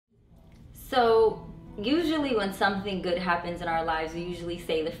So usually when something good happens in our lives, we usually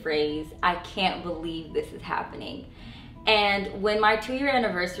say the phrase, "I can't believe this is happening." And when my 2-year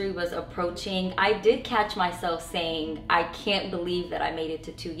anniversary was approaching, I did catch myself saying, "I can't believe that I made it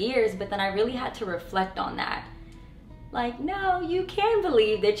to 2 years," but then I really had to reflect on that. Like, no, you can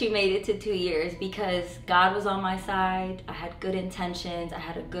believe that you made it to 2 years, because God was on my side. I had good intentions, I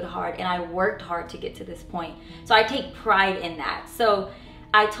had a good heart, and I worked hard to get to this point. So I take pride in that. So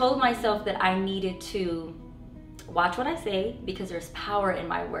I told myself that I needed to watch what I say, because there's power in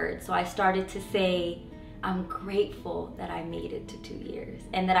my words. So I started to say, I'm grateful that I made it to 2 years,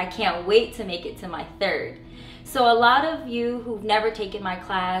 and that I can't wait to make it to my 3rd. So a lot of you who've never taken my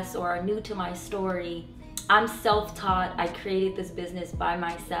class or are new to my story, I'm self-taught. I created this business by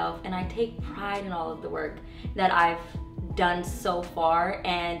myself, and I take pride in all of the work that I've done so far,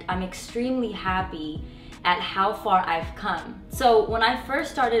 and I'm extremely happy at how far I've come. So when I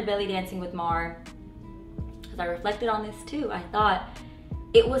first started belly dancing with Mar, because I reflected on this too, I thought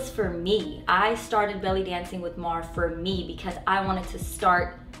it was for me. I started belly dancing with Mar for me, because I wanted to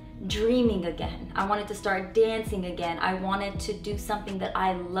start dreaming again. I wanted to start dancing again. I wanted to do something that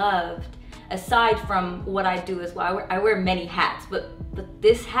I loved, aside from what I do as well. I wear many hats, but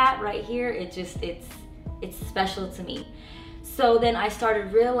this hat right here, it's special to me. So then I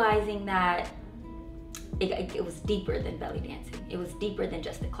started realizing that it was deeper than belly dancing. It was deeper than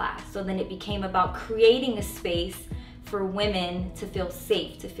just a class. So then it became about creating a space for women to feel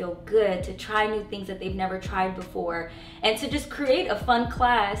safe, to feel good, to try new things that they've never tried before, and to just create a fun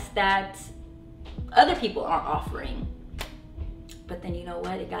class that other people aren't offering. But then you know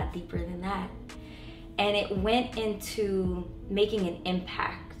what? It got deeper than that. And it went into making an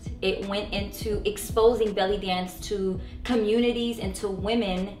impact. It went into exposing belly dance to communities and to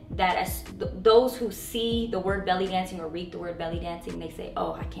women, that as those who see the word belly dancing or read the word belly dancing, they say,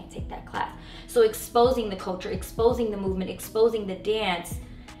 oh, I can't take that class. So exposing the culture, exposing the movement, exposing the dance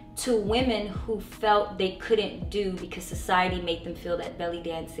to women who felt they couldn't do, because society made them feel that belly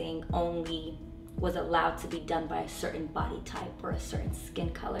dancing only was allowed to be done by a certain body type or a certain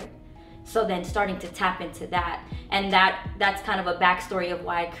skin color. So then starting to tap into that, and that's kind of a backstory of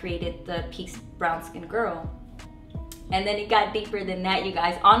why I created the Peace Brown Skin Girl. And then it got deeper than that, you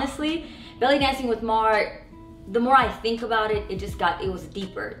guys. Honestly, belly dancing with Mar, the more I think about it, it was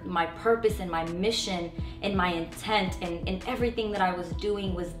deeper. My purpose and my mission and my intent and everything that I was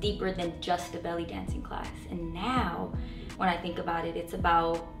doing was deeper than just a belly dancing class. And now, when I think about it, it's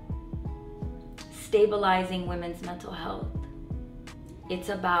about stabilizing women's mental health. It's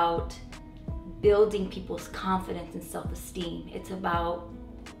about building people's confidence and self-esteem. It's about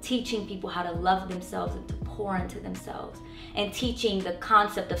teaching people how to love themselves and to pour into themselves, and teaching the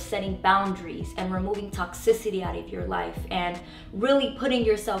concept of setting boundaries and removing toxicity out of your life, and really putting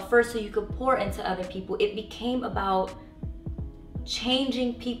yourself first so you could pour into other people. It became about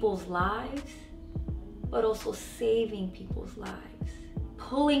changing people's lives, but also saving people's lives,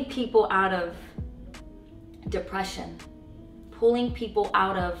 pulling people out of depression, pulling people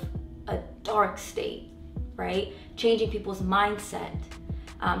out of a dark state, right? Changing people's mindset,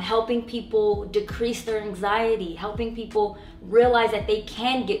 helping people decrease their anxiety, helping people realize that they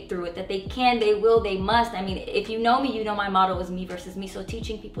can get through it, that they can, they will, they must. I mean, if you know me, you know my motto is me versus me. So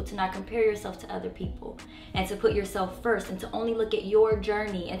teaching people to not compare yourself to other people, and to put yourself first, and to only look at your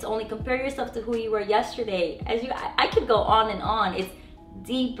journey, and to only compare yourself to who you were yesterday. I could go on and on. It's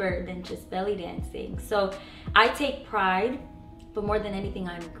deeper than just belly dancing. So I take pride, but more than anything,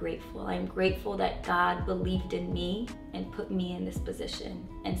 I'm grateful. I'm grateful that God believed in me and put me in this position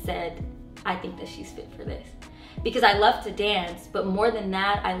and said, I think that she's fit for this. Because I love to dance, but more than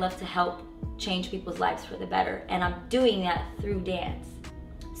that, I love to help change people's lives for the better. And I'm doing that through dance.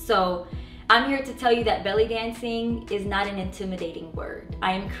 So I'm here to tell you that belly dancing is not an intimidating word.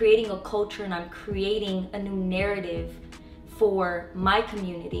 I am creating a culture, and I'm creating a new narrative for my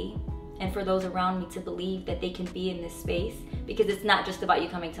community and for those around me to believe that they can be in this space, because it's not just about you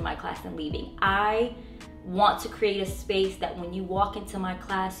coming to my class and leaving. I want to create a space that when you walk into my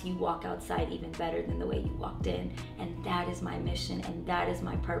class, you walk outside even better than the way you walked in. And that is my mission, and that is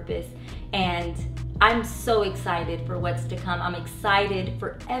my purpose. And I'm so excited for what's to come. I'm excited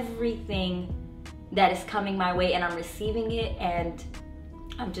for everything that is coming my way, and I'm receiving it, and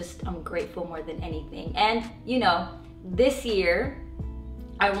I'm grateful more than anything. And you know, this year,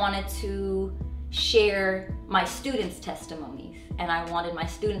 I wanted to share my students' testimonies, and I wanted my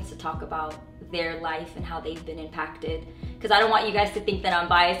students to talk about their life and how they've been impacted, because I don't want you guys to think that I'm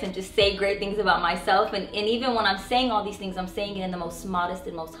biased and just say great things about myself. And even when I'm saying all these things, I'm saying it in the most modest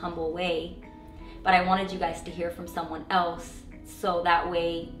and most humble way. But I wanted you guys to hear from someone else so that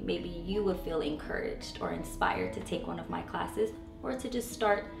way maybe you would feel encouraged or inspired to take one of my classes, or to just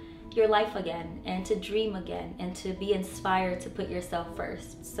start your life again and to dream again and to be inspired to put yourself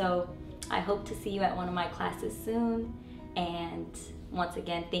first. So I hope to see you at one of my classes soon. And once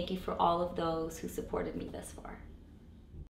again, thank you for all of those who supported me thus far.